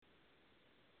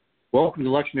Welcome to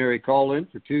Lectionary Call-In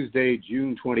for Tuesday,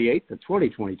 June 28th of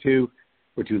 2022,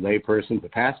 where two laypersons, a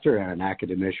pastor and an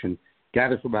academician,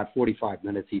 gather for about 45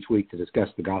 minutes each week to discuss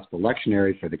the Gospel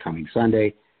Lectionary for the coming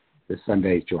Sunday. This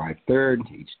Sunday is July 3rd.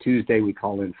 Each Tuesday we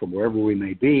call in from wherever we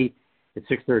may be at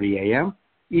 6:30 a.m.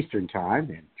 Eastern Time,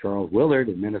 and Charles Willard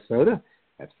in Minnesota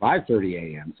at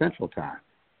 5:30 a.m. Central Time.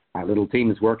 Our little team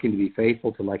is working to be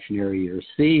faithful to Lectionary Year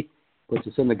C, puts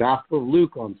us in the Gospel of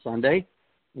Luke on Sunday.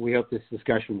 We hope this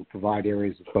discussion will provide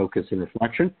areas of focus and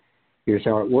reflection. Here's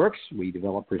how it works. We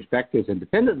develop perspectives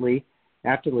independently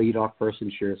after the lead-off person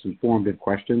shares some formative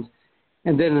questions.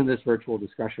 And then in this virtual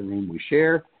discussion room, we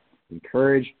share,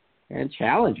 encourage, and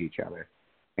challenge each other.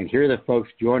 And here are the folks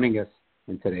joining us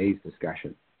in today's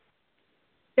discussion.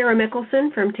 Sarah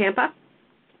Mickelson from Tampa.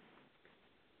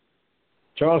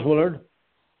 Charles Willard,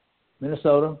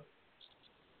 Minnesota.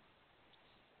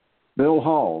 Bill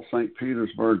Hall, St.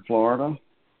 Petersburg, Florida.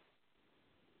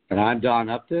 And I'm Don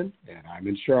Upton, and I'm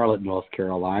in Charlotte, North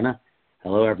Carolina.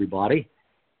 Hello, everybody.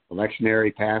 The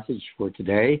lectionary passage for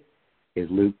today is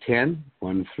Luke 10,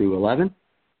 1 through 11,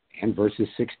 and verses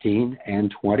 16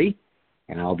 and 20,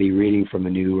 and I'll be reading from a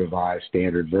New Revised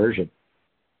Standard Version.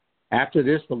 After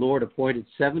this, the Lord appointed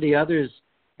 70 others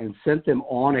and sent them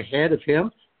on ahead of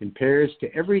him in pairs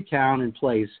to every town and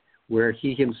place where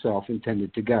he himself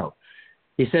intended to go.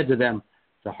 He said to them,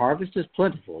 "The harvest is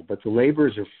plentiful, but the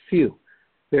laborers are few.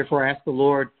 Therefore ask the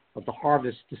Lord of the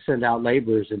harvest to send out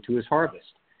laborers into his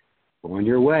harvest. Go on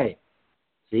your way.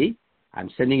 See, I'm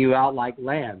sending you out like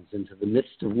lambs into the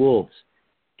midst of wolves.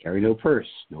 Carry no purse,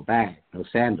 no bag, no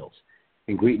sandals,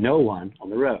 and greet no one on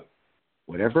the road.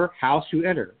 Whatever house you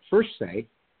enter, first say,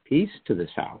 'Peace to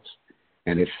this house.'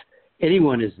 And if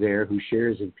anyone is there who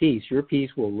shares in peace, your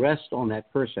peace will rest on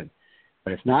that person.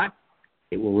 But if not,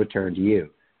 it will return to you.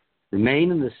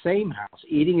 Remain in the same house,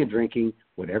 eating and drinking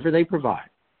whatever they provide,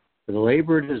 for the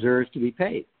laborer deserves to be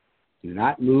paid. Do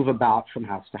not move about from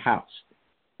house to house.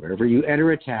 Wherever you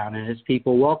enter a town and its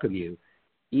people welcome you,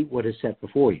 eat what is set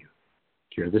before you.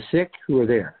 Cure the sick who are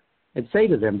there, and say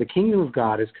to them, 'The kingdom of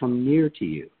God has come near to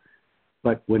you.'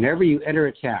 But whenever you enter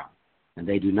a town and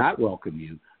they do not welcome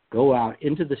you, go out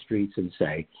into the streets and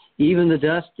say, 'Even the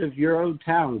dust of your own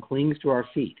town clings to our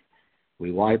feet.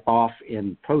 We wipe off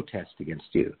in protest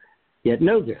against you. Yet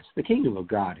know this, the kingdom of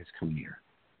God has come near.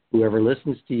 Whoever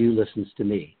listens to you listens to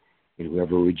me, and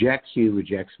whoever rejects you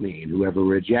rejects me, and whoever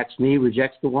rejects me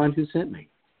rejects the one who sent me.'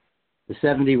 The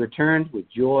 70 returned with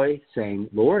joy, saying,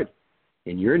 'Lord,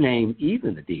 in your name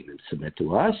even the demons submit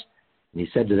to us.' And he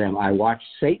said to them, 'I watched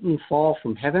Satan fall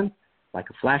from heaven like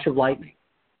a flash of lightning.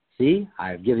 See, I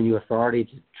have given you authority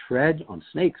to tread on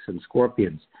snakes and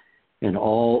scorpions and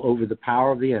all over the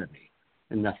power of the enemy,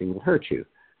 and nothing will hurt you.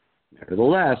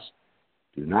 Nevertheless,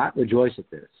 do not rejoice at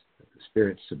this, that the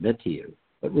spirits submit to you,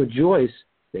 but rejoice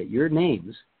that your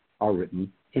names are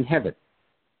written in heaven.'"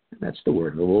 And that's the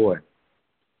word of the Lord.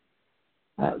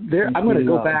 I'm going to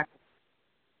go back,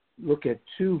 look at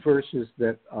two verses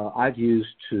that I've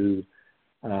used to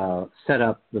set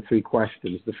up the three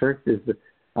questions. The first is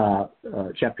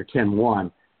chapter 10:1.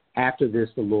 After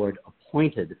this, the Lord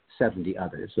appointed 70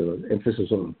 others, so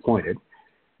emphasis on appointed.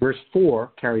 Verse 4,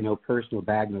 carry no purse, no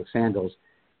bag, no sandals,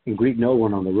 and greet no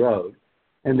one on the road.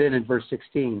 And then in verse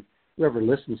 16, whoever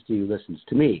listens to you listens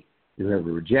to me, and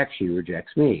whoever rejects you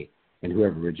rejects me, and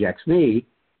whoever rejects me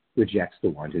rejects the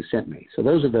one who sent me. So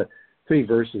those are the three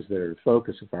verses that are the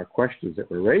focus of our questions that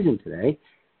we're raising today.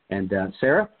 And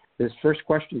Sarah, this first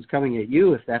question is coming at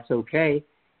you, if that's okay.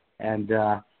 And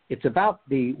it's about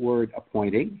the word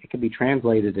appointing. It can be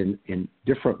translated in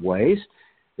different ways.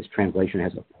 This translation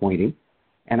has appointing.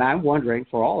 And I'm wondering,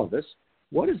 for all of us,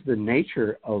 what is the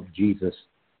nature of Jesus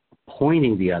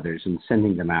appointing the others and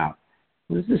sending them out?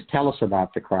 What does this tell us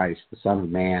about the Christ, the Son of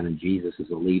Man, and Jesus as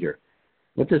a leader?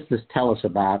 What does this tell us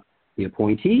about the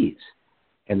appointees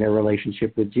and their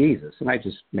relationship with Jesus? And I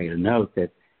just made a note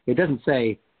that it doesn't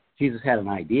say Jesus had an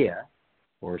idea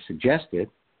or suggested,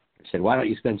 or said, "Why don't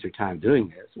you spend some time doing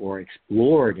this?" or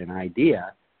explored an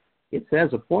idea. It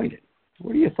says appointed.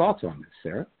 What are your thoughts on this,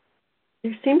 Sarah?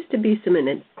 There seems to be some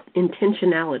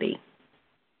intentionality.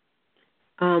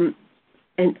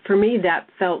 And for me, that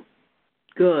felt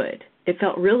good. It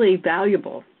felt really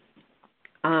valuable.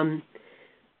 And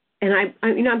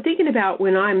I'm thinking about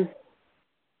when I'm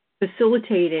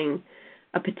facilitating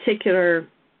a particular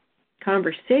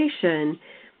conversation,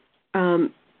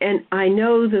 and I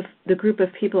know the group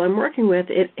of people I'm working with,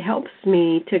 it helps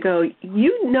me to go,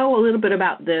 "You know a little bit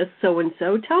about this,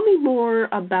 so-and-so. Tell me more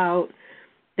about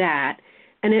that."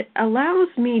 And it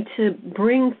allows me to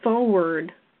bring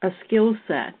forward a skill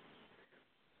set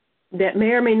that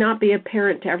may or may not be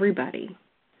apparent to everybody.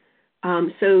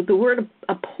 So the word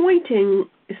appointing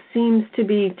seems to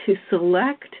be to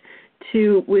select,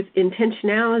 with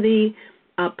intentionality,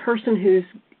 a person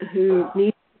who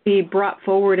needs to be brought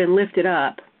forward and lifted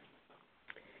up.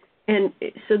 And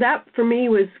so that for me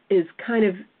is kind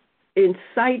of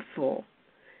insightful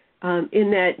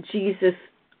in that Jesus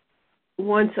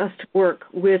wants us to work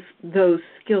with those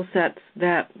skill sets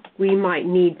that we might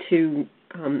need to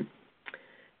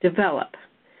develop.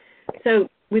 So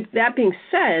with that being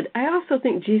said, I also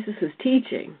think Jesus is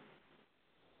teaching.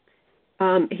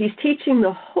 He's teaching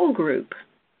the whole group.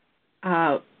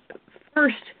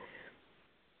 First,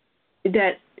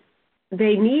 that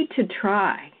they need to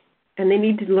try, and they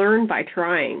need to learn by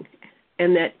trying,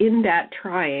 and that in that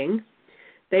trying,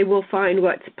 they will find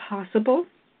what's possible,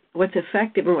 what's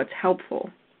effective, and what's helpful.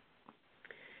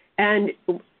 And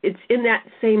it's in that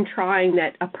same trying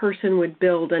that a person would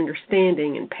build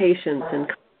understanding and patience and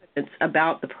confidence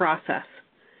about the process.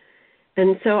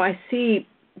 And so I see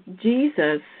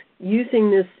Jesus using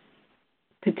this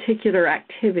particular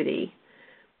activity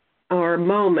or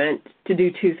moment to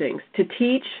do two things: to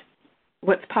teach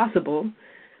what's possible,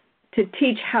 to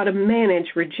teach how to manage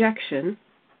rejection,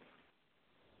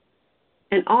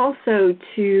 and also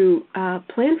to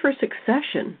plan for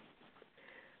succession.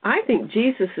 I think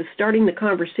Jesus is starting the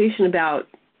conversation about,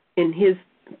 in his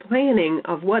planning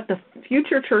of what the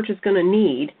future church is going to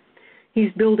need,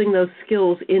 he's building those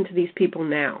skills into these people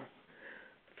now.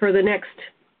 For the next,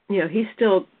 he's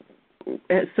still,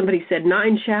 as somebody said,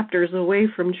 9 chapters away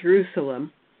from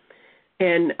Jerusalem.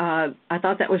 And I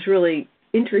thought that was really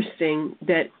interesting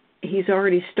that he's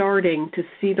already starting to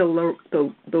see the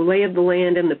lay of the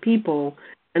land and the people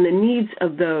and the needs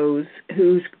of those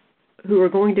who are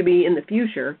going to be in the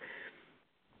future.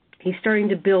 He's starting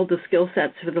to build the skill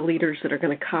sets for the leaders that are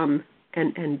going to come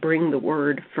and bring the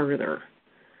word further.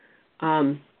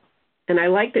 And I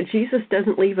like that Jesus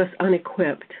doesn't leave us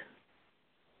unequipped.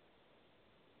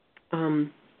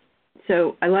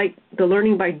 So I like the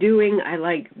learning by doing. I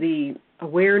like the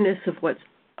awareness of what's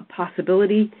a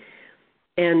possibility,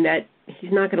 and that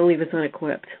he's not going to leave us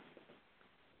unequipped.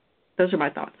 Those are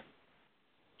my thoughts.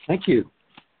 Thank you.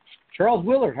 Charles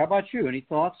Willard, how about you? Any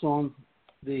thoughts on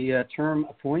the term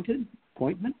appointment?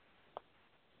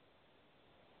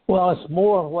 Well, it's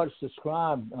more what's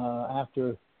described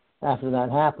after that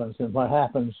happens, and what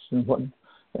happens, and what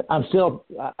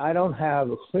I don't have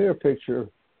a clear picture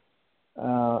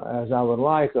as I would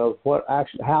like of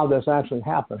how this actually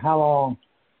happened, how long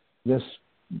this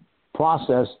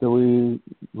process that we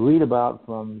read about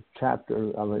from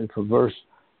chapter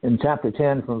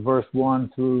 10 from verse 1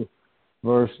 through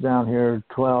verse down here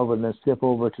 12, and then skip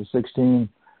over to 16.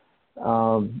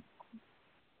 Are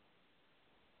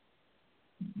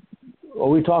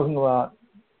we talking about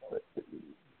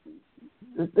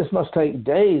this must take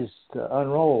days to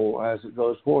unroll as it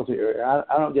goes forth here?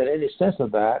 I don't get any sense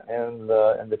of that in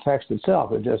the text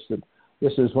itself. It's just that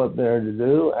this is what they're to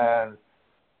do, and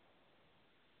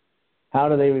how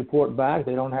do they report back?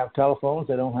 They don't have telephones.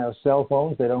 They don't have cell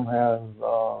phones. They don't have.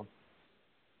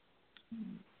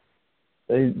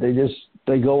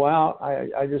 They go out.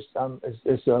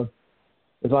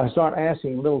 If I start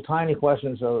asking little tiny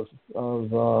questions of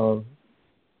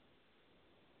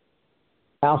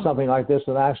how something like this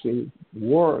would actually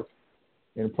work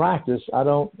in practice, I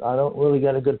don't really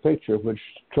get a good picture, which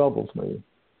troubles me.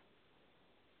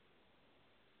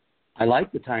 I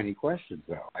like the tiny questions,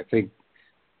 though. I think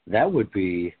that would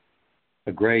be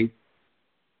a great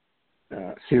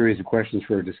series of questions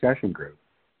for a discussion group.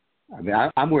 I mean,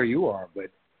 I'm where you are,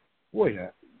 but boy,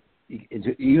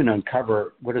 you can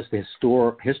uncover what does the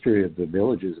history of the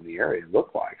villages in the area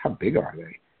look like? How big are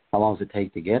they? How long does it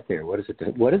take to get there? What is it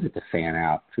to fan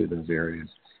out through those areas?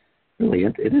 Really,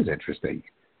 it is interesting.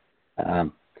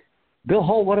 Bill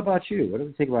Hull, what about you? What do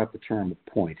you think about the term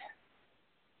point?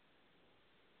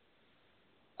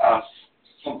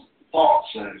 Some thoughts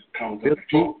that come to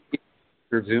me.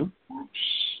 Your Zoom?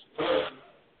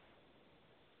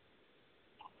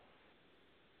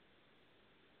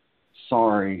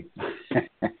 Sorry.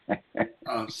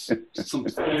 Some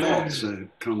thoughts that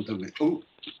come to me.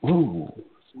 Ooh.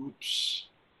 Oops.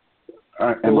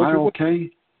 Am I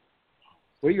okay?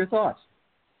 What are your thoughts?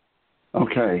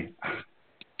 Okay.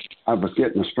 I was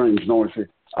getting a strange noise here.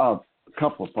 A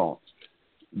couple of thoughts.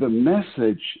 The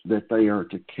message that they are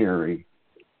to carry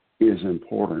is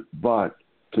important, but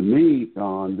to me,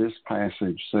 Don, this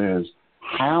passage says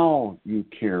how you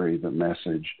carry the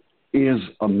message is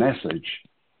a message,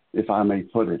 if I may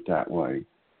put it that way.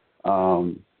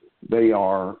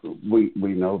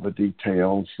 We know the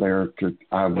details.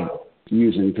 I'm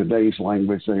using today's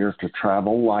language, they are to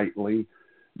travel lightly.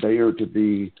 They are to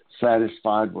be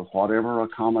satisfied with whatever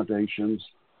accommodations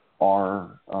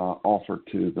are offered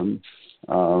to them.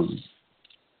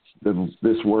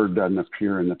 This word doesn't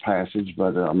appear in the passage,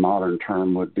 but a modern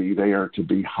term would be they are to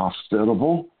be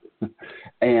hospitable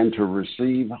and to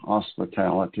receive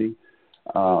hospitality.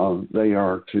 They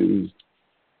are to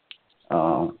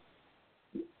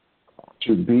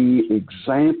be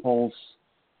examples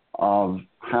of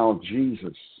how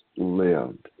Jesus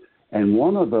lived. And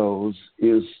one of those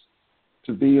is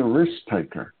to be a risk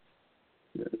taker.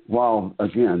 While,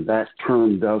 again, that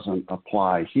term doesn't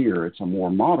apply here, it's a more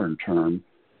modern term,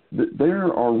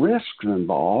 there are risks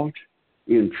involved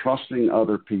in trusting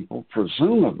other people,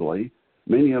 presumably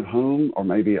many of whom, or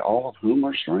maybe all of whom,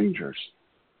 are strangers.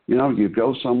 You know, you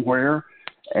go somewhere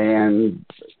and,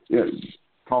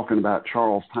 talking about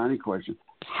Charles' tiny question,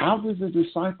 how did the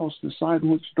disciples decide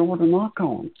which door to knock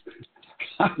on?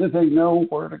 How did they know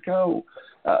where to go?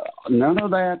 None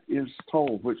of that is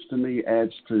told, which to me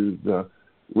adds to the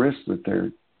risk that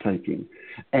they're taking.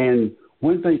 And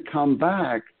when they come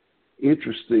back,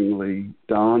 interestingly,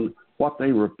 Don, what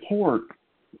they report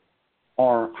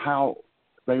are how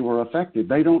they were affected.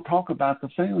 They don't talk about the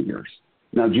failures.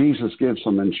 Now, Jesus gives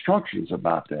some instructions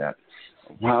about that,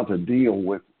 how to deal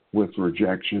with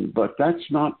rejection, but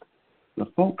that's not the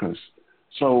focus.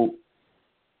 So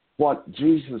what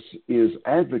Jesus is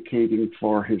advocating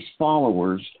for his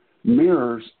followers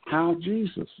mirrors how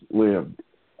Jesus lived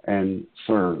and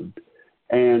served.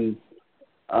 And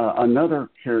another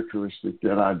characteristic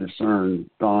that I discern,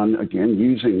 Don, again,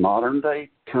 using modern-day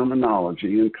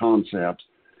terminology and concepts,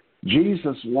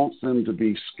 Jesus wants them to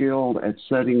be skilled at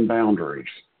setting boundaries.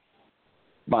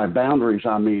 By boundaries,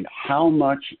 I mean how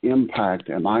much impact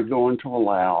am I going to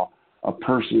allow a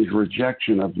person's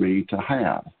rejection of me to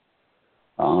have?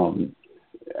 And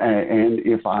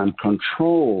if I'm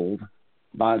controlled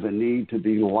by the need to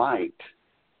be liked,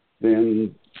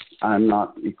 then I'm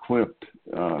not equipped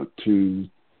to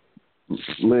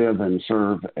live and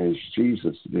serve as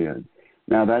Jesus did.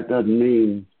 Now, that doesn't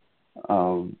mean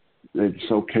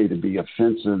it's okay to be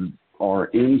offensive or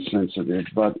insensitive,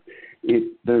 but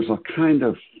there's a kind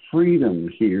of freedom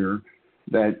here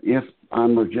that if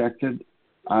I'm rejected,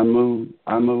 I move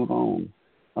on.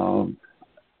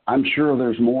 I'm sure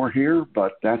there's more here,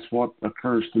 but that's what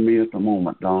occurs to me at the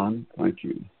moment, Don. Thank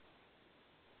you.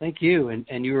 Thank you.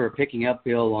 And you were picking up,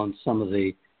 Bill, on some of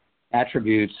the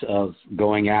attributes of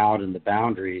going out and the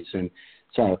boundaries. And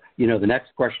so, the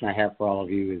next question I have for all of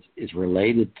you is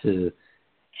related to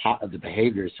the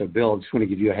behaviors. So, Bill, I just want to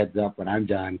give you a heads up when I'm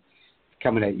done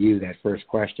coming at you, that first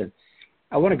question.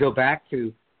 I want to go back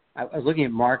to, I was looking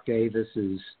at Mark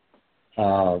Davis's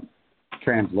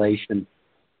translation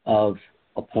of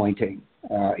appointing,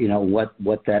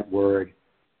 what that word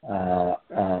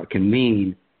can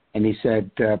mean. And he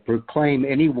said, proclaim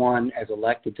anyone as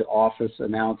elected to office,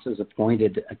 announce as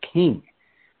appointed a king,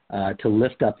 to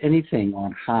lift up anything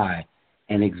on high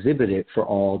and exhibit it for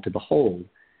all to behold.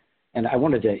 And I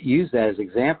wanted to use that as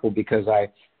example because I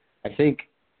think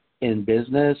in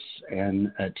business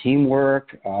and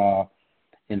teamwork,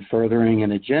 in furthering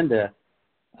an agenda,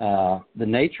 the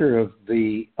nature of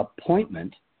the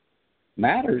appointment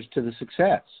matters to the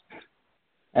success.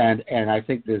 And I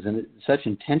think there's such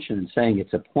intention in saying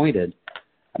it's appointed.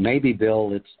 Maybe,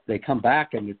 Bill, they come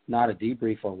back and it's not a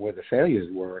debrief on where the failures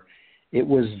were.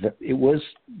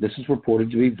 This is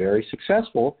reported to be very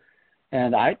successful,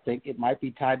 and I think it might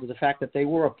be tied to the fact that they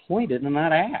were appointed and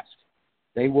not asked.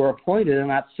 They were appointed and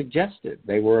not suggested.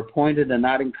 They were appointed and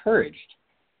not encouraged,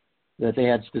 that they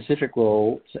had specific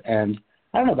roles. And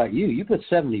I don't know about you, you put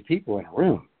 70 people in a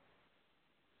room,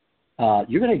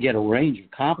 you're going to get a range of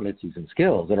competencies and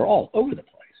skills that are all over the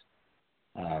place.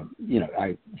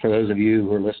 For those of you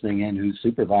who are listening in who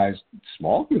supervise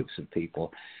small groups of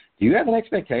people, do you have an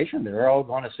expectation they're all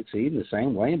going to succeed in the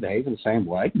same way and behave in the same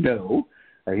way? No.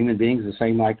 Are human beings the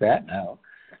same like that? No.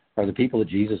 Are the people that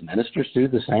Jesus ministers to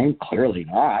the same? Clearly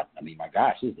not. I mean, my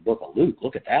gosh, this is the book of Luke.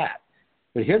 Look at that.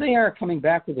 But here they are coming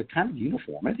back with a kind of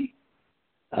uniformity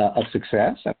of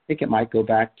success. I think it might go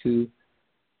back to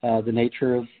the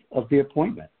nature of the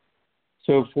appointment.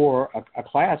 So for a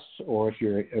class, or if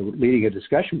you're leading a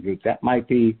discussion group, that might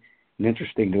be an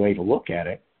interesting way to look at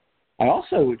it. I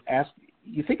also would ask,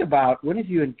 you think about, when have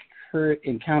you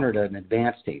encountered an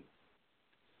advanced team?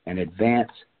 An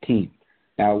advanced team.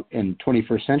 Now, in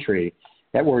 21st century,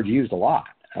 that word's used a lot.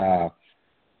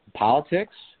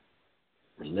 Politics,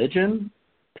 religion,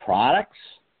 products,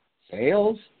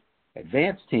 sales,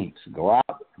 advanced teams. Go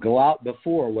out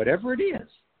before whatever it is.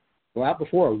 Go out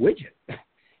before a widget.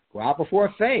 Go out before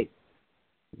a faith.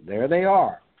 There they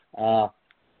are.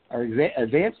 Are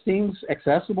advanced teams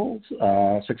accessible,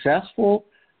 successful?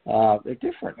 They're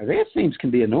different. Advanced teams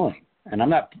can be annoying, and I'm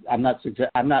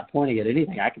not pointing at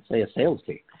anything. I could say a sales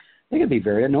team. They can be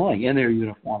very annoying in their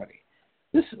uniformity.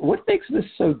 What makes this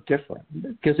so different?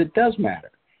 Because it does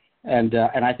matter, and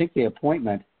I think the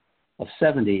appointment of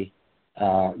 70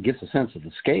 gives a sense of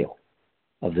the scale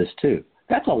of this too.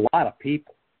 That's a lot of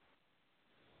people.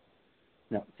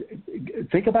 Now,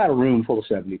 think about a room full of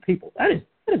 70 people. That is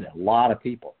a lot of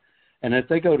people. And if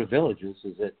they go to villages,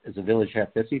 does a village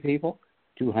have 50 people,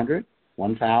 200,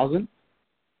 1,000?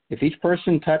 If each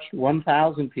person touched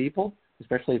 1,000 people,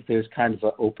 especially if there's kind of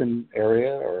an open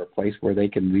area or a place where they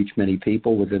can reach many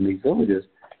people within these villages,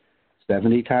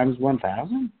 70 times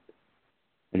 1,000? And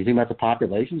you think about the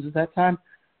populations at that time?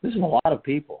 This is a lot of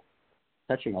people,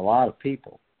 touching a lot of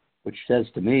people, which says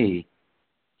to me,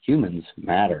 humans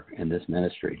matter in this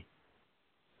ministry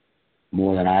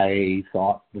more than I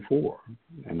thought before.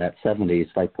 And that 70,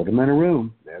 it's like put them in a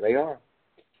room. There they are.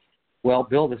 Well,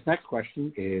 Bill, this next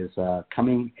question is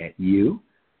coming at you.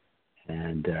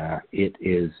 And it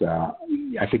is,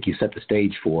 I think you set the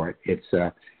stage for it.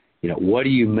 It's, what do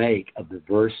you make of the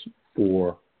verse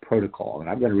 4 protocol? And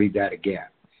I'm going to read that again.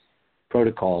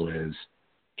 Protocol is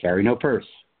carry no purse,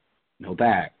 no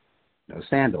bag, no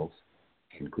sandals,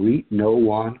 and greet no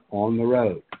one on the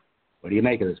road. What do you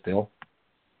make of this, Bill?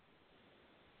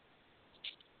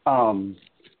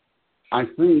 I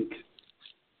think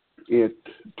it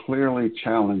clearly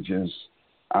challenges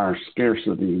our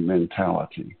scarcity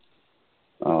mentality.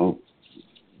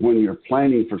 When you're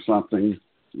planning for something,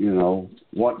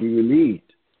 what do you need?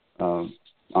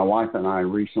 My wife and I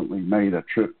recently made a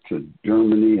trip to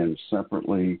Germany and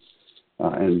separately,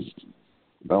 and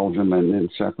Belgium, and then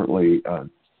separately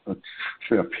a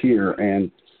trip here,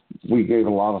 and we gave a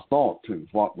lot of thought to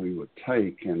what we would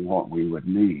take and what we would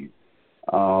need.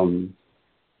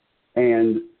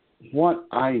 And what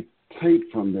I take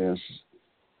from this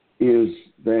is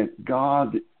that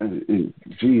God and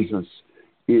Jesus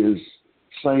is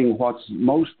saying what's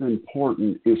most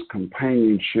important is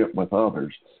companionship with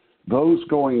others. Those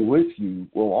going with you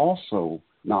will also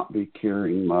not be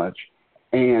carrying much,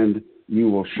 and you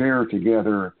will share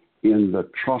together in the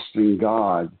trusting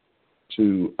God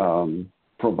to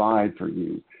provide for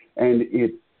you. And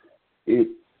it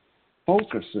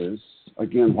focuses,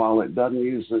 again, while it doesn't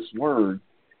use this word,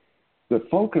 the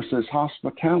focus is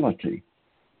hospitality.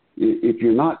 If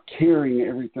you're not carrying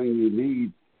everything you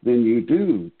need, then you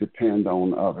do depend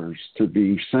on others to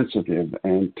be sensitive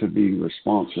and to be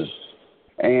responsive.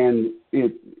 And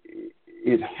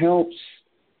it helps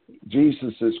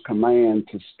Jesus' command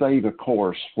to stay the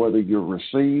course, whether you're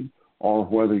received or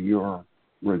whether you're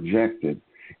rejected.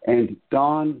 And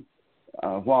Don,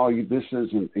 while this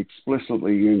isn't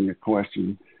explicitly in your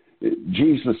question,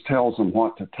 Jesus tells them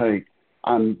what to take.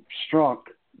 I'm struck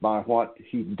by what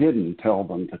he didn't tell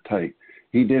them to take.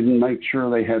 He didn't make sure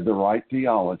they had the right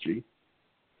theology.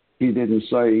 He didn't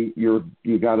say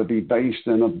you got to be based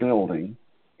in a building.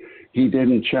 He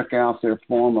didn't check out their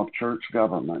form of church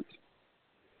government.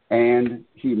 And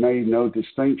he made no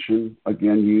distinction,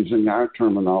 again, using our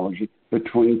terminology,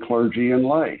 between clergy and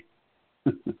lay.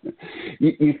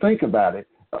 You think about it,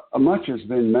 much has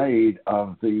been made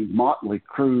of the motley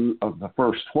crew of the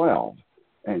first 12.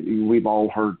 And we've all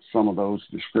heard some of those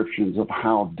descriptions of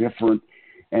how different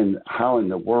and how in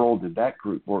the world did that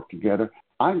group work together.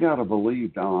 I got to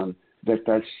believe, Don,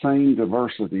 that same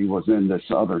diversity was in this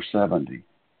other 70.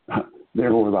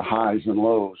 There were the highs and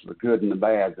lows, the good and the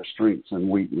bad, the strengths and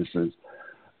weaknesses.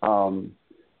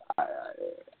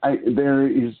 There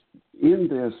is in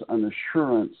this an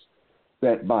assurance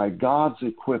that by God's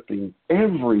equipping,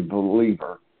 every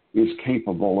believer is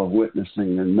capable of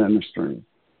witnessing and ministering.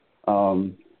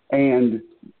 And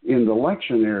in the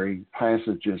lectionary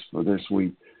passages for this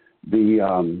week,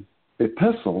 the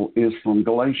epistle is from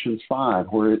Galatians 5,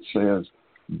 where it says,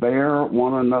 bear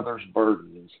one another's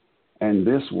burdens, and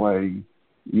this way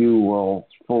you will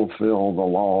fulfill the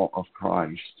law of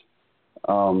Christ.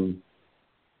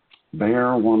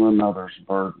 Bear one another's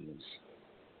burdens.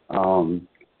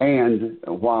 And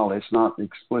while it's not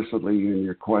explicitly in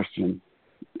your question,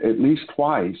 at least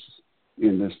twice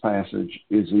in this passage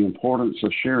is the importance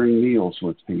of sharing meals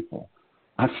with people.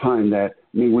 I find that,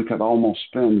 we could almost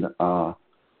spend a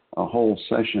whole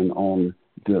session on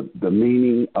the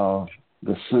meaning of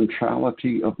the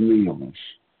centrality of meals.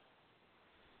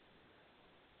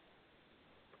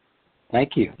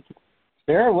 Thank you.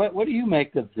 Sarah, what do you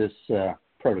make of this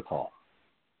protocol?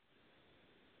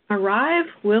 Arrive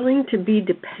willing to be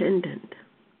dependent.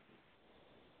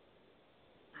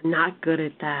 I'm not good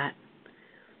at that.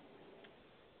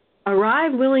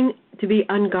 arrive willing to be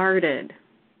unguarded,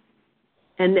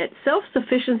 and that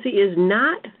self-sufficiency is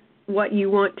not what you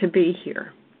want to be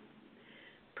here.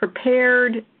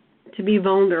 Prepared to be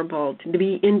vulnerable, to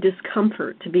be in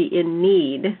discomfort, to be in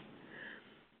need,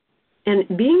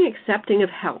 and being accepting of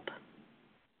help.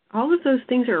 All of those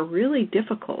things are really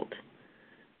difficult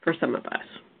for some of us.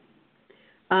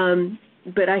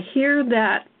 But I hear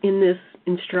that in this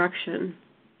instruction.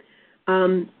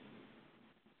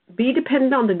 Be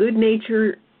dependent on the good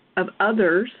nature of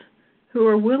others who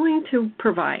are willing to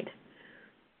provide,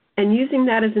 and using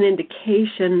that as an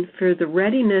indication for the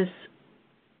readiness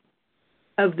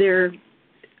of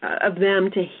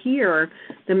them to hear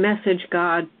the message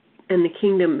God and the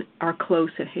kingdom are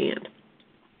close at hand.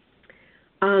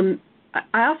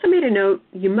 I also made a note,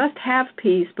 you must have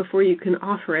peace before you can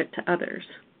offer it to others.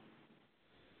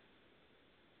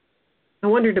 I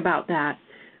wondered about that.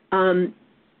 And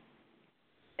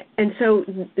so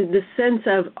the sense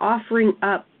of offering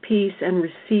up peace and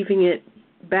receiving it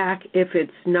back if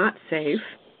it's not safe,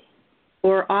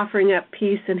 or offering up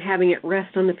peace and having it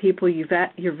rest on the people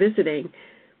you're visiting,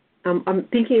 I'm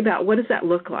thinking about, what does that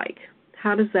look like?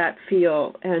 How does that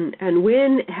feel? And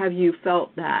when have you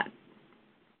felt that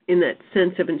in that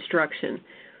sense of instruction?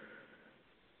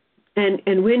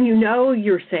 And when you know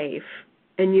you're safe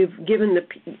and you've given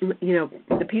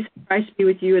the peace of Christ be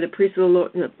with you, or the peace of the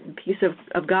Lord, the peace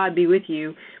of God be with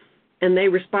you, and they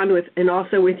respond with, and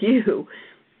also with you.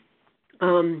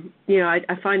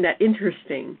 I find that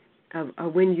interesting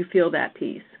of when you feel that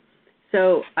peace.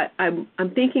 So I'm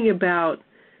thinking about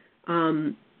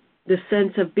the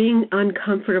sense of being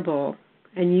uncomfortable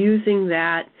and using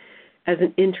that as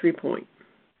an entry point.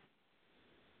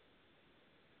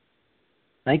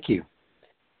 Thank you.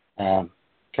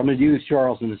 Coming to you,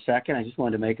 Charles, in a second. I just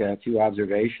wanted to make a few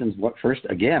observations. First,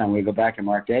 again, I'm going to go back to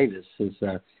Mark Davis.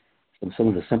 Some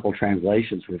of the simple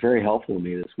translations were very helpful to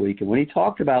me this week. And when he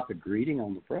talked about the greeting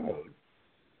on the road,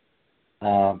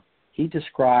 he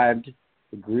described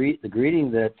the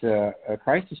greeting that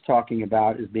Christ is talking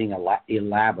about as being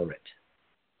elaborate.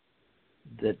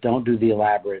 That don't do the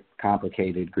elaborate,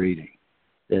 complicated greeting.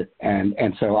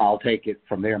 And so I'll take it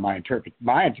from there. My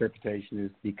interpretation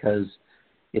is because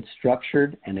it's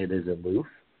structured and it is aloof.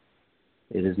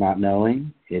 It is not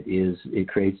knowing. It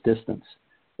creates distance.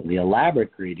 So the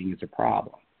elaborate greeting is a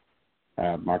problem.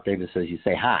 Mark Davis says you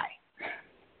say hi.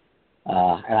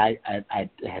 And I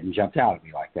hadn't jumped out at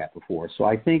me like that before. So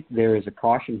I think there is a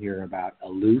caution here about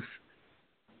aloof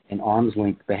and arm's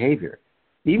length behavior.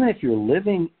 Even if you're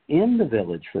living in the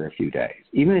village for a few days,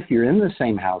 even if you're in the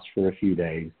same house for a few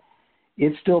days,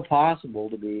 it's still possible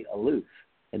to be aloof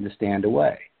and to stand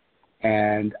away.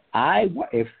 And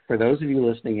if for those of you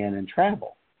listening in and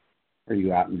travel, or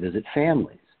you out and visit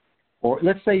families, or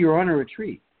let's say you're on a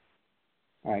retreat,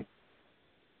 right?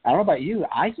 I don't know about you,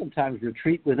 I sometimes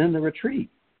retreat within the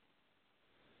retreat.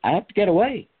 I have to get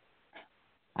away.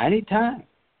 I need time.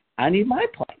 I need my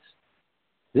place.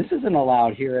 This isn't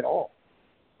allowed here at all.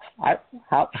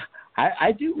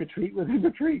 I do retreat within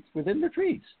retreats.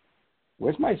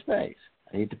 Where's my space?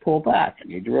 I need to pull back. I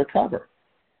need to recover.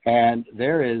 And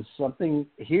there is something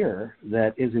here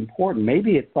that is important.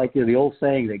 Maybe it's like the old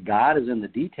saying that God is in the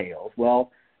details.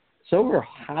 Well, so are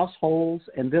households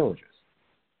and villages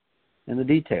in the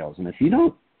details. And if you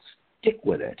don't stick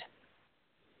with it,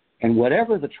 and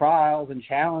whatever the trials and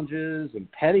challenges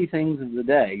and petty things of the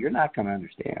day, you're not going to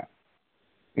understand.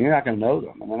 You're not going to know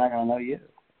them, and they're not going to know you.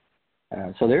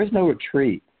 So there's no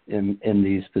retreat in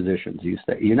these positions.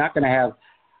 You're not going to have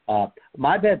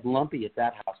my bed's lumpy at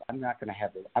that house. I'm going to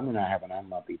have an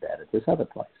unlumpy bed at this other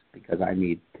place because I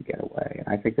need to get away. And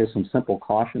I think there's some simple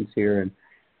cautions here and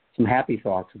some happy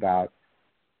thoughts about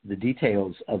the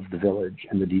details of the village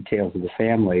and the details of the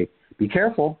family. Be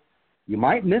careful. You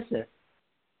might miss it.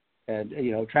 And,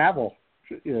 travel,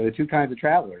 the two kinds of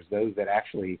travelers, those that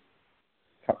actually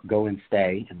go and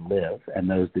stay and live, and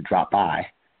those that drop by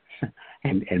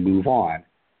and move on.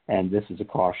 And this is a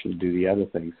caution to do the other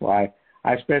thing. So I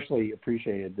especially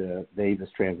appreciated the Davis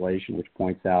translation, which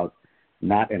points out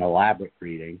not an elaborate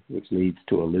greeting, which leads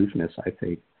to aloofness, I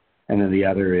think. And then the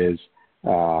other is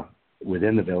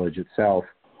within the village itself,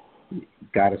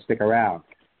 you've got to stick around.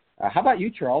 How about you,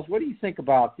 Charles? What do you think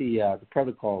about the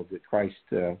protocols that Christ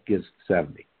gives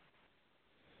 70?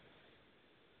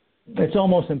 It's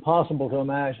almost impossible to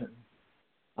imagine.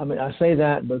 I mean, I say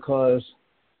that because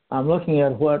I'm looking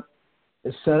at what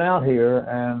is set out here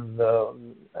and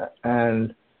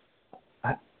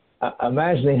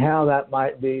imagining how that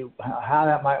might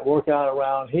work out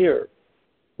around here,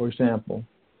 for example.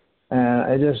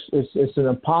 And it's an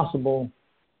impossible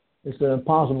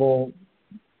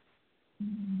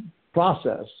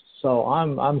process. So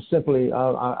I'm simply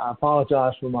I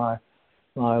apologize for my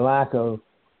lack of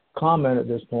comment at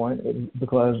this point,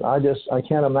 because I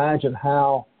can't imagine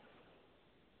how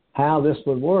this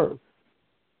would work.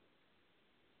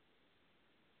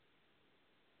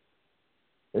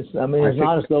 It's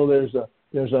not as though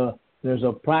there's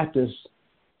a practice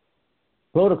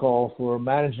protocol for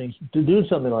managing to do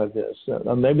something like this.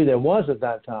 Maybe there was at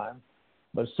that time,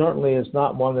 but certainly it's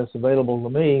not one that's available to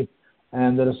me.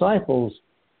 And the disciples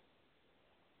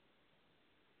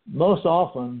most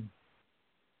often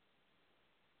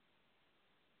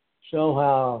show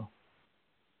how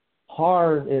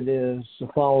hard it is to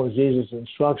follow Jesus'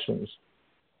 instructions.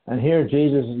 And here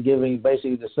Jesus is giving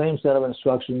basically the same set of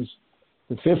instructions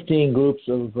to 15 groups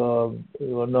of,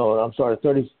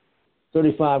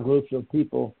 35 groups of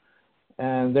people.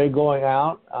 And they're going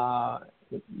out.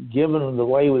 Given the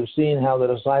way we've seen how the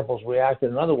disciples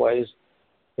reacted in other ways,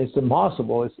 it's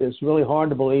impossible. It's really hard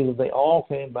to believe that they all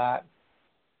came back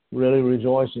really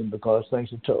rejoicing because things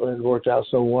had worked out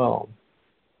so well.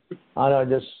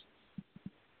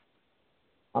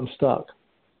 I'm stuck.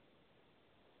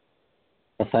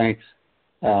 Well, thanks.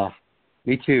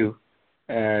 Me too.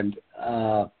 And,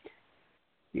 I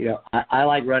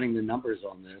like running the numbers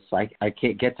on this. I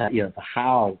can't get to, the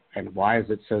how and why is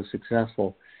it so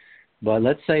successful. But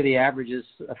let's say the average is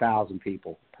 1,000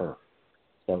 people per.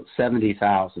 So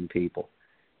 70,000 people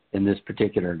in this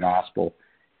particular gospel.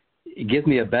 It gives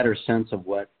me a better sense of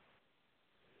what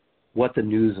the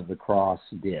news of the cross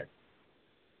did.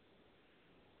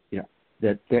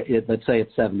 Let's say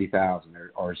it's 70,000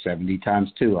 or 70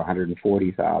 times 2,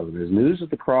 140,000. As news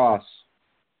of the cross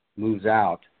moves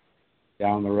out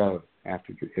down the road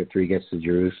after he gets to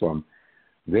Jerusalem,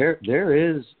 there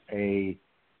is a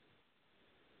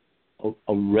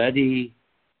ready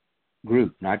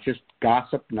group, not just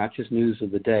gossip, not just news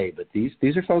of the day, but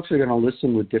these are folks that are going to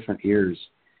listen with different ears.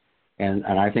 And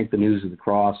I think the news of the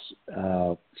cross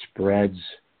spreads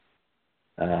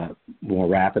more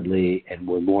rapidly and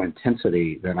with more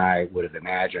intensity than I would have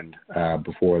imagined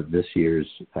before this year's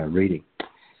reading.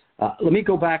 Let me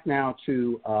go back now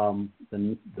to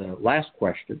the last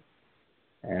question.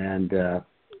 And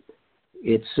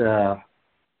it's a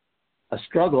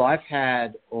struggle I've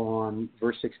had on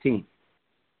verse 16.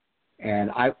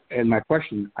 And my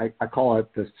question, I call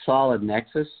it the solid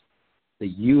nexus, the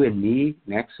you and me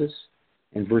nexus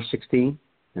in verse 16.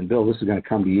 And Bill, this is going to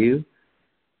come to you.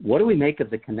 What do we make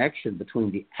of the connection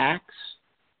between the Acts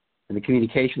and the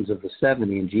communications of the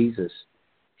 70 and Jesus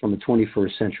from a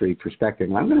 21st century perspective?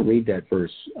 And I'm going to read that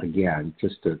verse again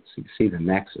just to see the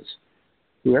nexus.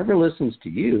 Whoever listens to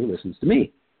you listens to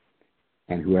me.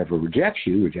 And whoever rejects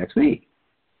you rejects me.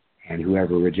 And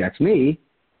whoever rejects me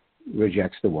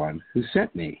rejects the one who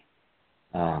sent me.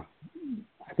 I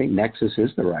think nexus is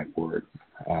the right word.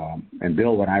 And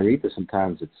Bill, when I read this,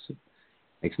 sometimes it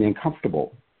makes me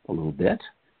uncomfortable a little bit.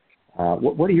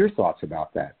 What are your thoughts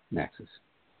about that nexus?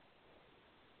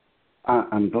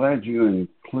 I'm glad you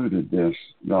included this,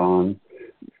 Don.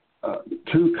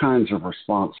 Two kinds of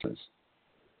responses.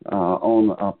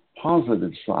 On a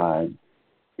positive side,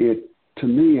 it to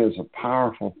me is a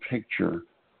powerful picture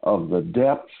of the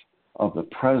depth of the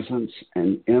presence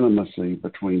and intimacy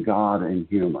between God and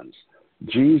humans.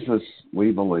 Jesus,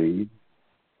 we believe,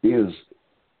 is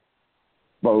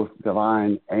both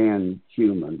divine and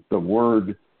human. The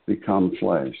Word become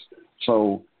flesh.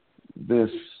 So this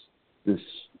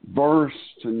verse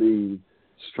to me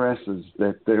stresses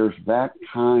that there's that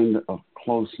kind of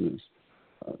closeness.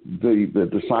 The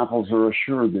disciples are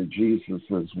assured that Jesus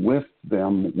is with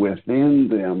them, within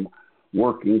them,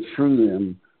 working through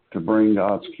them to bring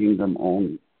God's kingdom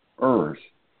on earth.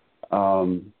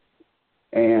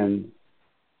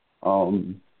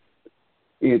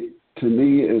 It, to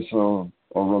me, is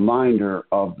a reminder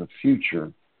of the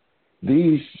future.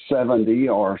 These 70,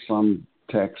 or some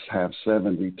texts have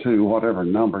 72, whatever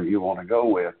number you want to go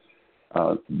with,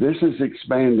 this is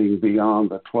expanding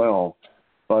beyond the 12,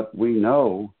 but we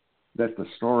know that the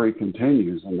story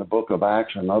continues, and the book of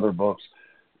Acts and other books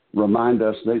remind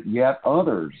us that yet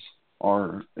others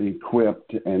are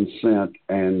equipped and sent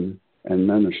and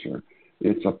minister.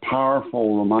 It's a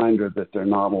powerful reminder that they're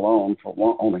not alone.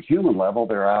 On a human level,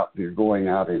 they're going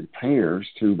out in pairs,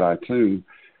 2 by 2,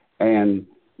 and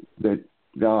that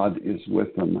God is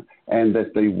with them, and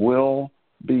that they will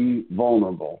be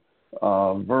vulnerable.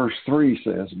 Verse 3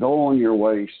 says, "Go on your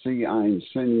way, see, I am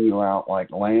sending you out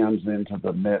like lambs into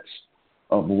the midst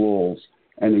of wolves."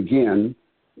 And again,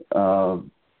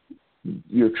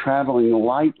 you're traveling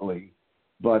lightly,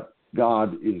 but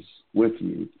God is with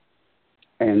you.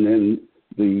 And then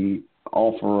the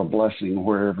offer a blessing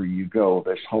wherever you go.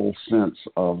 This whole sense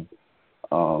of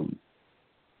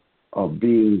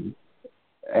being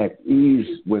at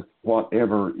ease with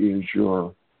whatever is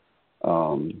your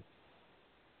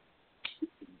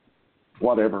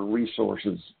whatever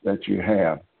resources that you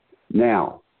have.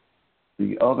 Now,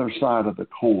 the other side of the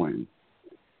coin,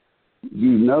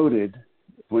 you noted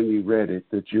when you read it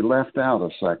that you left out a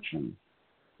section,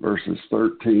 verses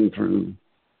 13 through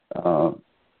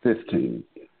 15,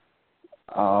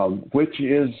 which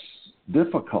is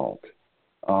difficult.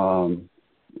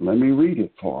 Let me read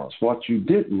it for us. What you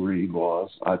didn't read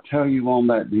was, I tell you on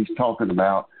that, he's talking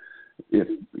about if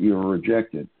you're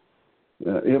rejected.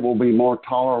 It will be more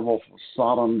tolerable for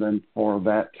Sodom than for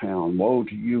that town. Woe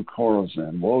to you,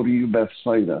 Chorazin. Woe to you,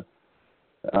 Bethsaida.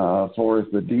 For if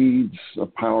the deeds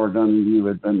of power done to you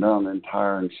had been done in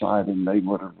Tyre and Sidon, they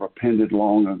would have repented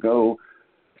long ago.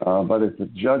 But if the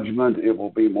judgment, it will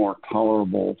be more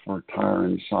tolerable for Tyre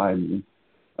and Sidon.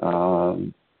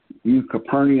 You,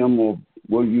 Capernaum,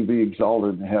 will you be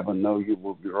exalted in heaven? No, you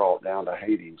will be brought down to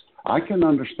Hades. I can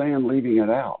understand leaving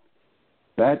it out.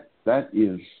 That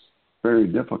is very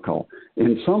difficult.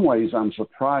 In some ways, I'm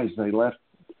surprised they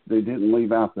didn't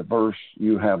leave out the verse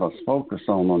you have us focus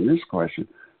on this question.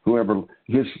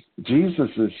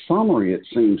 Jesus' summary, it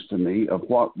seems to me, of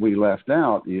what we left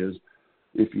out is,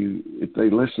 if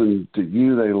they listen to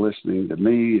you, they're listening to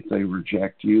me. If they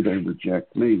reject you, they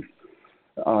reject me.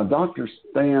 Dr.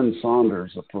 Stan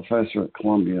Saunders, a professor at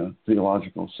Columbia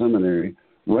Theological Seminary,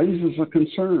 raises a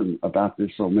concern about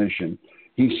this omission.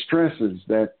 He stresses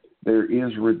that there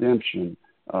is redemption,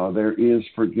 there is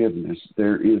forgiveness,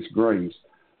 there is grace.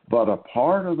 But a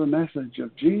part of the message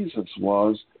of Jesus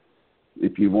was,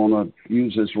 if you want to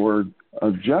use this word,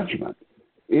 a judgment.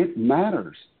 It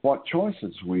matters what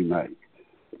choices we make.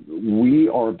 We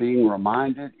are being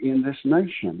reminded in this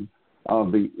nation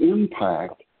of the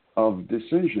impact of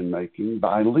decision-making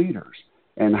by leaders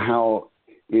and how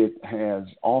it has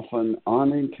often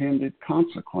unintended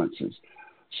consequences.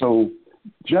 So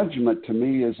judgment to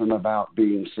me isn't about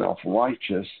being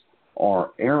self-righteous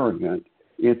or arrogant.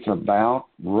 It's about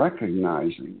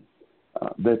recognizing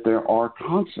that there are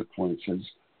consequences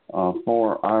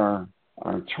for our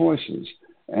choices.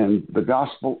 And the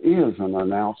gospel is an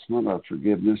announcement of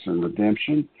forgiveness and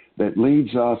redemption that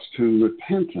leads us to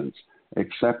repentance,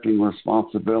 accepting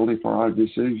responsibility for our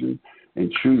decision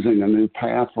and choosing a new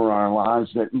path for our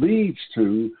lives that leads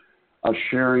to a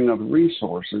sharing of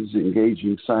resources,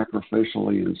 engaging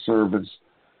sacrificially in service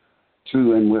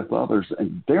to and with others.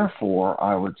 And therefore,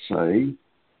 I would say,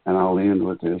 and I'll end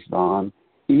with this, Don,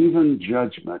 even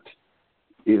judgment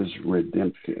is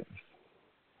redemptive.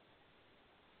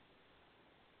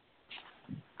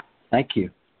 Thank you.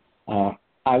 I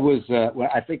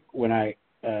think when I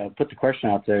put the question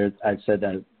out there, I said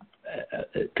that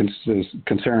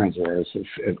concerns or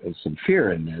some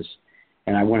fear in this,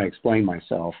 and I want to explain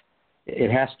myself.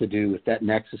 It has to do with that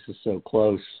nexus is so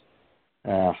close.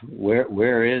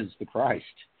 Where is the Christ?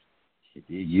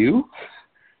 You?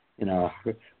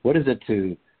 What is it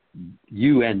to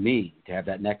you and me to have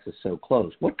that nexus so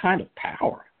close? What kind of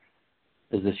power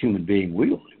is this human being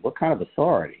wielding? What kind of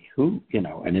authority? Who?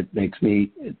 And it makes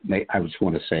me. I just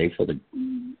want to say for the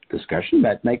discussion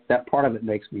that part of it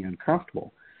makes me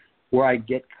uncomfortable. Where I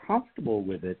get comfortable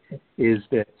with it is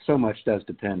that so much does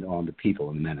depend on the people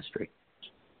in the ministry.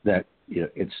 That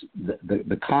it's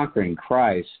the conquering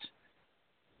Christ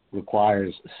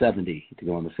requires 70 to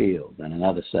go on the field, and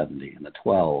another 70, and the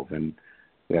 12, and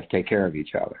we have to take care of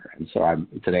each other. And so I'm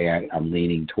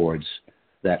leaning towards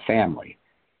that family.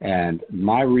 And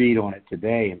my read on it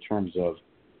today, in terms of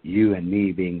you and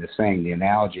me being the same, the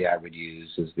analogy I would use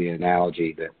is the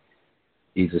analogy that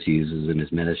Jesus uses in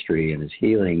his ministry and his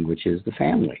healing, which is the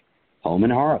family, home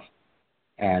and hearth.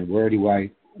 And where do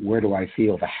I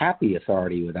feel the happy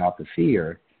authority without the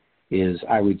fear is,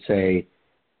 I would say,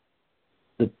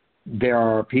 that there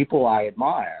are people I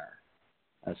admire.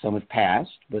 Some have passed,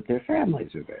 but their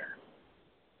families are there.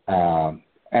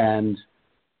 And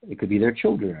it could be their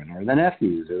children or their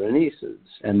nephews or their nieces.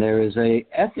 And there is an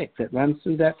ethic that runs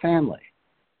through that family.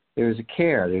 There's a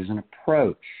care, there's an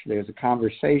approach, there's a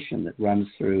conversation that runs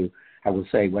through, I would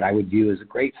say, what I would view as a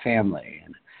great family,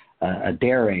 and a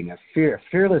daring,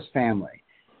 fearless family.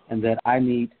 And that I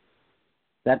meet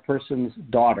that person's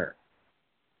daughter,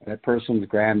 that person's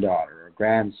granddaughter or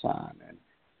grandson.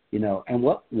 And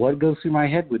what goes through my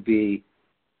head would be,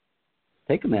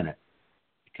 take a minute,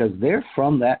 because they're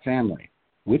from that family,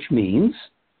 which means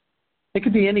it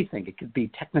could be anything. It could be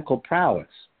technical prowess.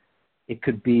 It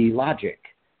could be logic.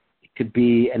 It could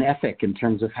be an ethic in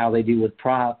terms of how they deal with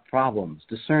problems,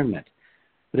 discernment.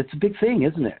 But it's a big thing,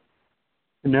 isn't it?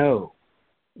 to know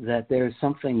that there's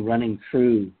something running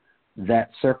through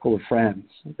that circle of friends,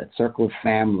 that circle of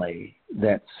family,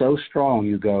 that's so strong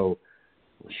you go,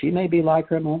 well, she may be like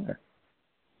her mother,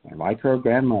 or like her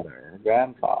grandmother, or her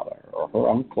grandfather, or her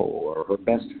uncle, or her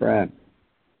best friend.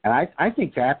 And I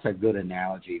think that's a good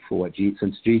analogy for what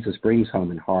since Jesus brings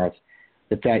home and hearth,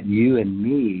 that you and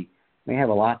me may have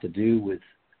a lot to do with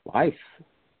life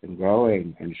and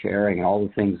growing and sharing and all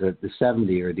the things that the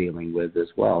 70 are dealing with as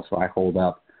well. So I hold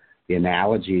up the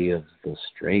analogy of the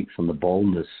strength and the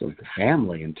boldness of the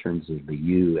family in terms of the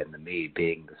you and the me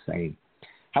being the same.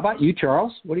 How about you,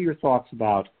 Charles? What are your thoughts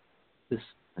about this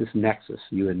nexus,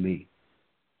 you and me?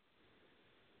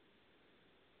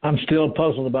 I'm still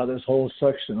puzzled about this whole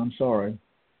section. I'm sorry.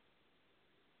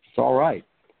 It's all right.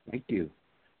 Thank you.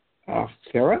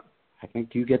 Sarah, I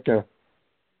think you get to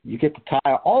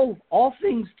tie all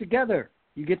things together.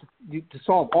 You get to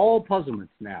solve all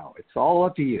puzzlements now. It's all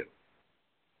up to you.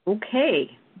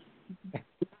 Okay.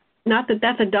 Not that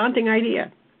that's a daunting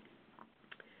idea.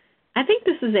 I think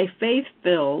this is a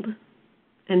faith-filled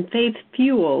and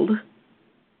faith-fueled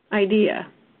idea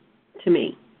to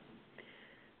me.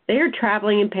 They are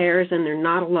traveling in pairs and they're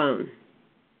not alone.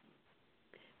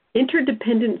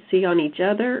 Interdependency on each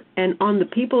other and on the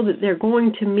people that they're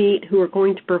going to meet who are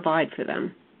going to provide for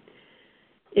them.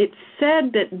 It's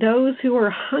said that those who are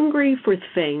hungry for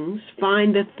things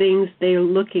find the things they are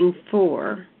looking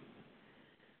for.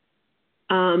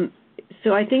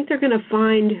 So I think they're going to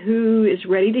find who is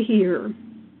ready to hear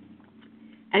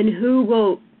and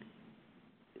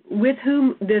with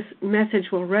whom this message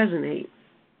will resonate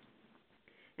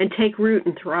and take root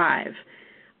and thrive.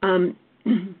 I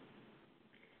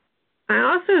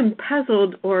also am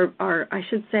puzzled, or I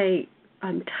should say,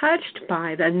 I'm touched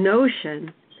by the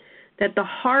notion that the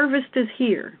harvest is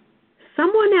here.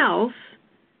 Someone else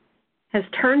has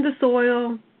turned the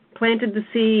soil, planted the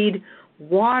seed,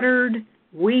 watered,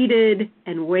 weeded,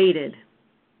 and waited.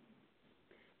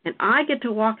 And I get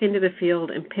to walk into the field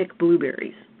and pick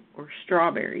blueberries or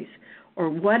strawberries or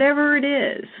whatever it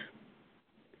is.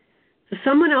 So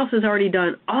someone else has already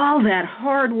done all that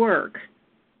hard work,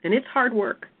 and it's hard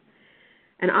work,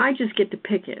 and I just get to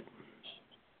pick it.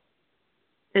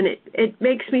 And it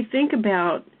makes me think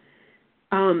about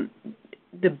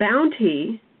the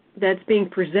bounty that's being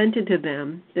presented to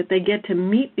them, that they get to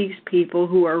meet these people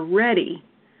who are ready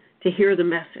to hear the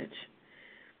message.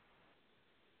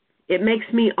 It makes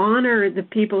me honor the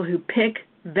people who pick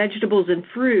vegetables and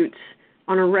fruits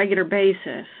on a regular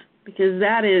basis, because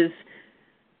that is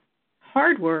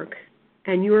hard work,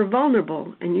 and you are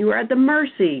vulnerable, and you are at the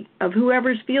mercy of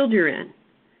whoever's field you're in.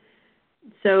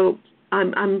 So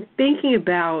I'm thinking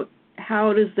about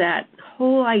how does that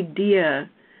whole idea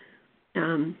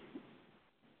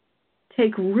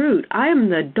take root. I am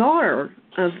the daughter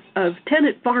of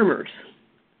tenant farmers.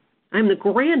 I'm the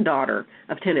granddaughter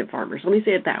of tenant farmers. Let me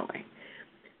say it that way.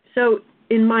 So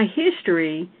in my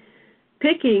history,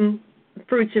 picking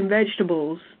fruits and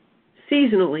vegetables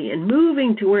seasonally and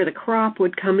moving to where the crop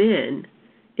would come in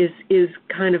is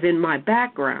kind of in my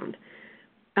background.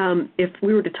 If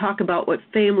we were to talk about what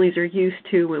families are used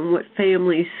to and what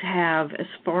families have as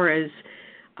far as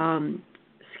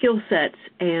skill sets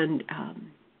and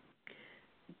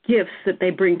gifts that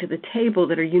they bring to the table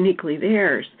that are uniquely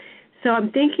theirs. So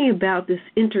I'm thinking about this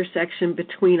intersection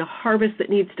between a harvest that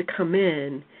needs to come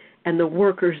in and the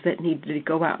workers that need to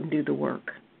go out and do the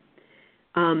work.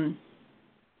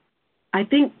 I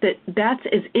think that's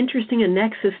as interesting a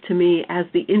nexus to me as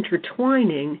the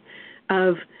intertwining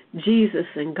of Jesus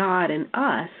and God and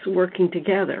us working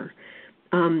together.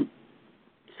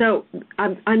 So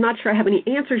I'm not sure I have any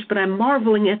answers, but I'm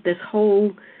marveling at this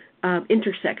whole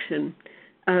intersection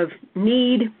of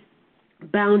need,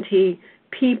 bounty,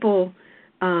 people,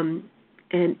 and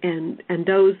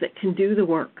those that can do the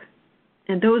work,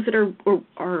 and those that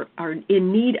are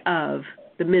in need of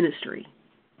the ministry.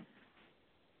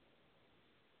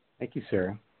 Thank you,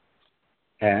 Sarah.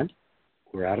 And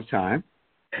we're out of time.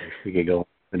 We could go on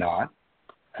and on.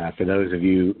 For those of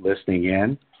you listening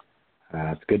in,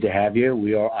 it's good to have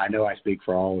you. I know I speak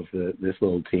for all of this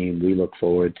little team. We look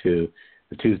forward to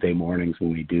the Tuesday mornings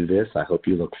when we do this. I hope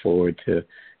you look forward to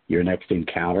your next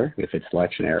encounter, if it's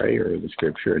lectionary or the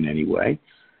scripture in any way.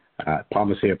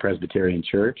 Palma Seca Presbyterian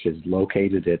Church is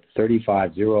located at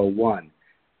 3501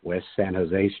 West San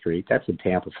Jose Street. That's in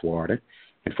Tampa, Florida.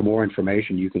 And for more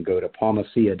information, you can go to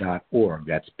palmacea.org.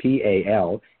 That's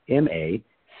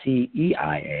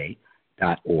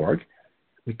PALMACEIA.org.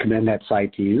 We commend that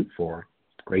site to you for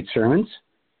great sermons,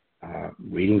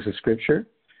 readings of Scripture,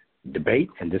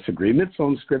 debate and disagreements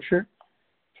on Scripture,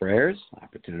 prayers,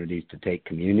 opportunities to take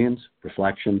communions,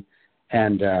 reflection,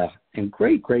 and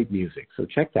great music. So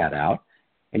check that out.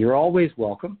 And you're always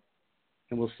welcome,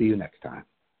 and we'll see you next time.